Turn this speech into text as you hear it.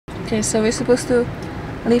Okay, so we're supposed to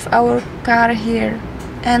leave our car here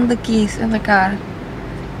and the keys in the car.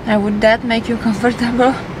 And would that make you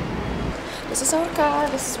comfortable? This is our car,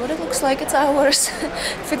 this is what it looks like, it's ours.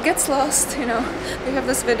 If it gets lost, you know, we have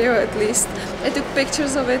this video at least. I took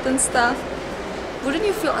pictures of it and stuff. Wouldn't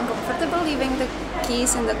you feel uncomfortable leaving the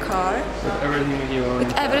keys in the car? With everything that you own.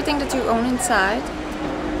 With everything that you own inside?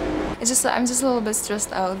 It's just, I'm just a little bit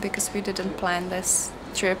stressed out because we didn't plan this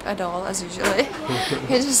trip at all, as usually.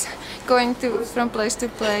 We're just going from place to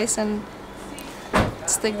place and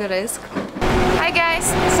just take the risk. Hi guys,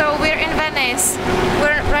 so we're in Venice.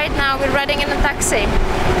 Right now we're riding in a taxi.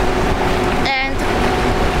 And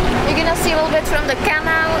you're gonna see a little bit from the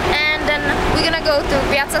canal, and then we're gonna go to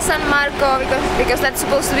Piazza San Marco because that's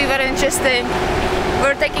supposed to be very interesting.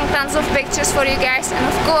 We're taking tons of pictures for you guys, and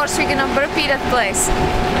of course we're gonna burpee that place.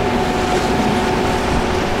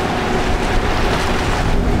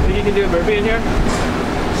 Think you can do a burpee in here?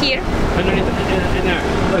 Here? Underneath, in there.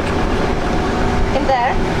 Look. In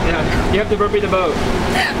there? Yeah, you have to burpee the boat.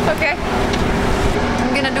 Okay.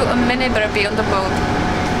 I'm gonna do a mini burpee on the boat.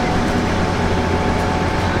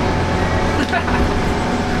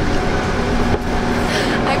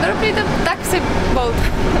 I burpee the taxi boat.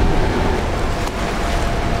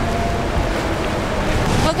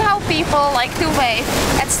 Look how people like to wave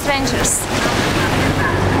at strangers.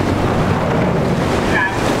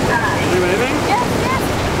 Are you waving? Yes, yes.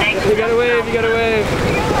 You gotta wave, you gotta wave.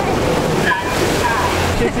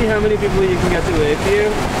 You can see how many people you can get to wave to you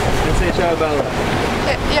and say ciao bella.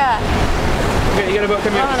 Yeah. Okay, you gotta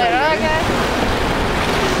come here. Oh, okay.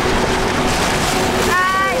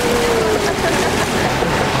 Hi!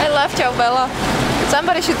 I love ciao bella.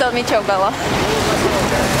 Somebody should tell me ciao bella.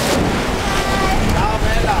 Ciao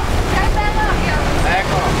bella. Ciao bella.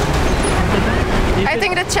 Ecco. I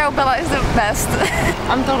think that ciao bella is the best.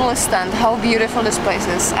 I'm totally stunned how beautiful this place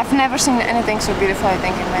is. I've never seen anything so beautiful, I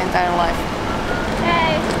think, in my entire life.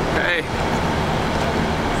 Hey! Hey.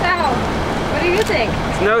 So, what do you think?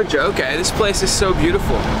 It's no joke, eh? This place is so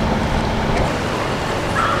beautiful.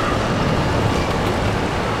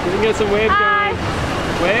 You can get some waves going.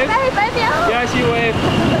 Wave? Hey, baby! Yeah, she waved.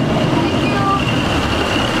 Thank you!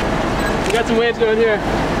 We got some waves going here.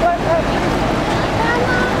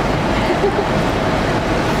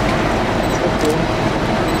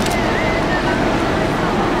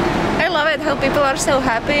 I love it how people are so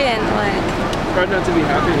happy and like... It's hard not to be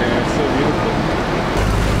happy there, it's so beautiful.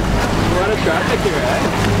 A lot of traffic here, eh?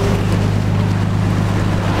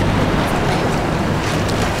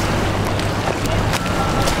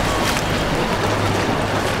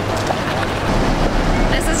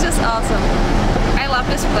 This is just awesome. I love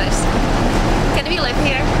this place. Can we live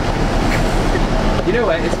here? You know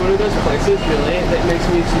what, it's one of those places really that makes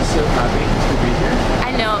me just so happy to be here.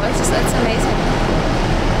 I know, it's amazing.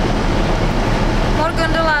 More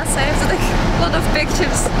gondolas, I have to take a lot of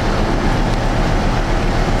pictures.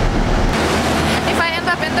 If I end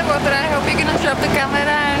up in the water, I hope you're gonna drop the camera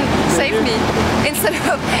and save me. Instead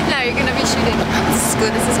of, now you're gonna be shooting. This is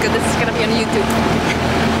good, this is good, this is gonna be on YouTube.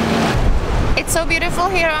 It's so beautiful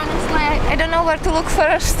here, honestly. I don't know where to look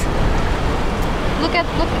first. Look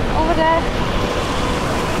over there.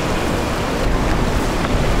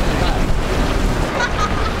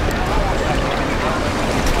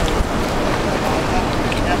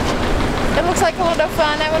 It looks like a lot of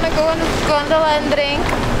fun. I want to go on a gondola and drink.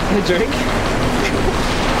 A drink?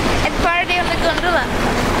 And party on the gondola.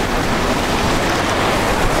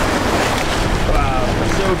 Wow,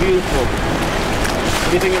 it's so beautiful. What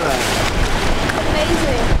do you think of that?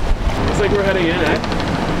 Amazing. It's like we're heading in, eh?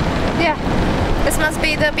 Yeah. This must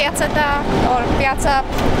be the Piazzetta or Piazza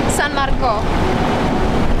San Marco.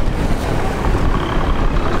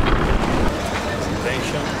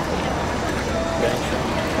 Attention. Attention.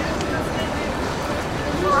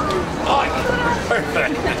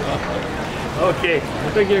 Perfect. Okay.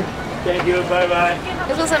 Thank you. Thank you. Bye bye.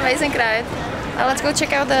 This was an amazing ride. Let's go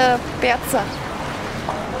check out the piazza.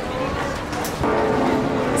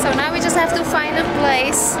 So now we just have to find a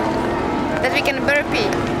place that we can burpee.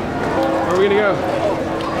 Where are we gonna go?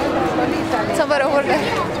 Somewhere over there.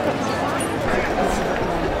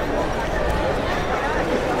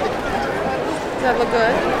 Does that look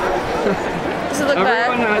good? Does it look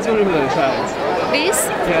Everyone bad? has one of those hats. These?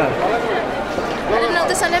 Yeah. I didn't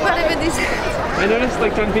notice anybody with these. I noticed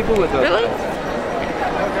like 10 people with those. Really?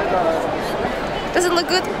 Does it look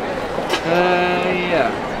good?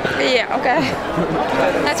 Yeah. Yeah, okay.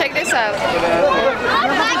 Now check this out.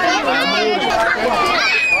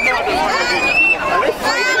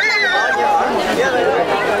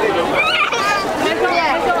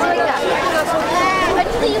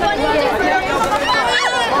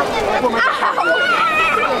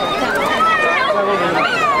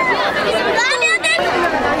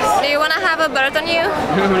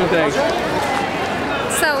 Thanks.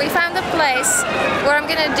 So we found a place where I'm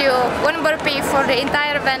gonna do one burpee for the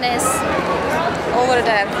entire Venice over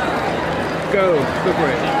there. Go for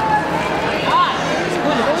it.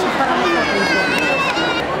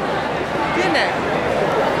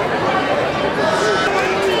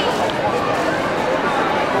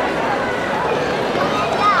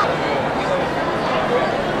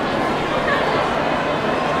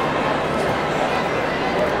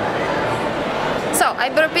 So I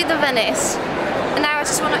burpeed the Venice, and now I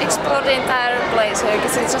just want to explore the entire place here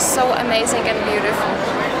because it's just so amazing and beautiful.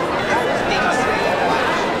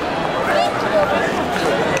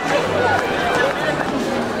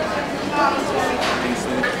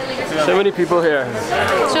 So many people here.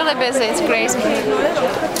 It's really busy, it's crazy.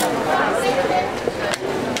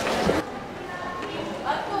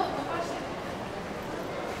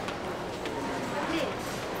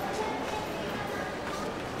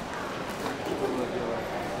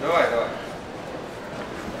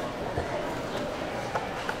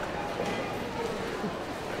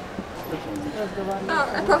 Oh,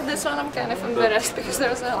 above this one I'm kind of embarrassed because there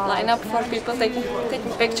was a lineup for people taking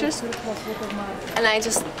pictures, and I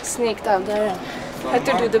just sneaked out there and had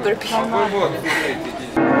to do the burpee.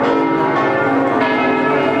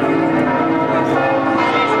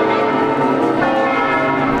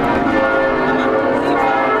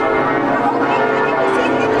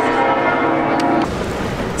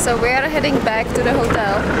 So we are heading back to the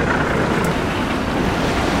hotel.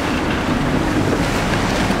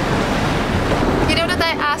 You know that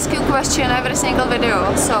I ask you a question every single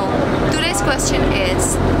video, so today's question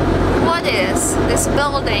is, what is this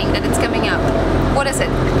building that is coming up? What is it?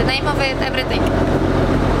 The name of it, everything.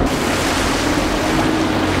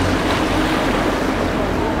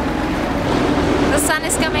 The sun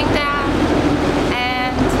is coming down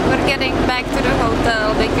and we're getting back to the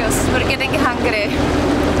hotel because we're getting hungry.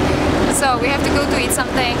 So we have to go to eat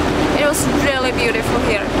something. It was really beautiful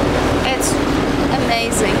here. It's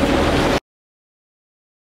amazing.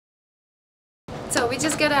 So we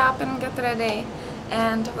just get up and get ready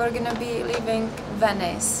and we're gonna be leaving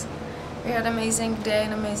Venice. We had an amazing day,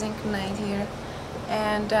 an amazing night here,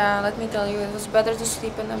 and let me tell you, it was better to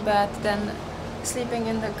sleep in a bed than sleeping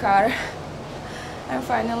in the car. And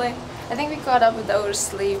finally, I think we caught up with our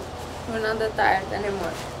sleep. We're not that tired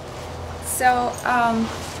anymore. So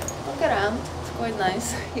look around, it's quite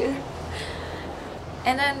nice here.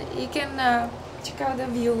 And then you can check out the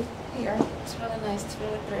view here. It's really nice, it's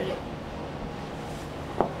really pretty.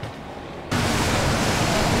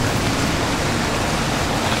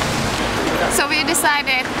 So we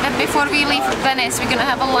decided that before we leave Venice, we're gonna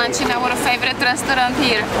have a lunch in our favorite restaurant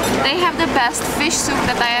here. They have the best fish soup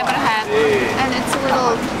that I ever had, and it's a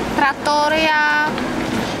little Trattoria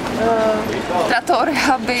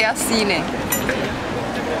Biasini.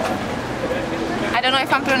 I don't know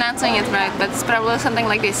if I'm pronouncing it right, but it's probably something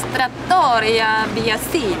like this: Trattoria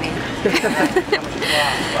Biasini.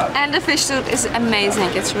 And the fish soup is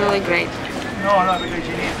amazing. It's really great. No, perché i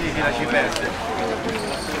cinesi che la ci perde.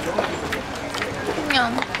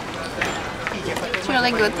 Yum. It's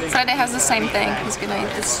really good. Friday has the same thing. He's gonna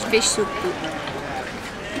eat this fish soup too.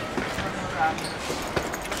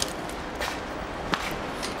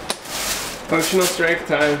 Functional strength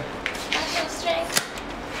time. Functional strength.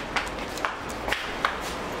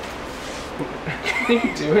 What are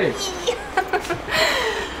you doing?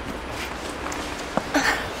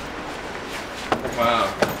 Wow.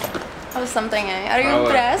 That was something, eh? Are you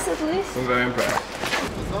impressed at least? I'm very impressed.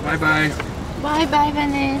 Bye bye. Bye bye,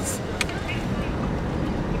 Venice.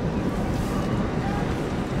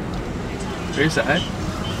 Are you sad?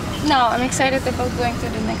 No, I'm excited about going to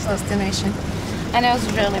the next destination. And it was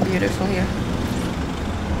really beautiful here.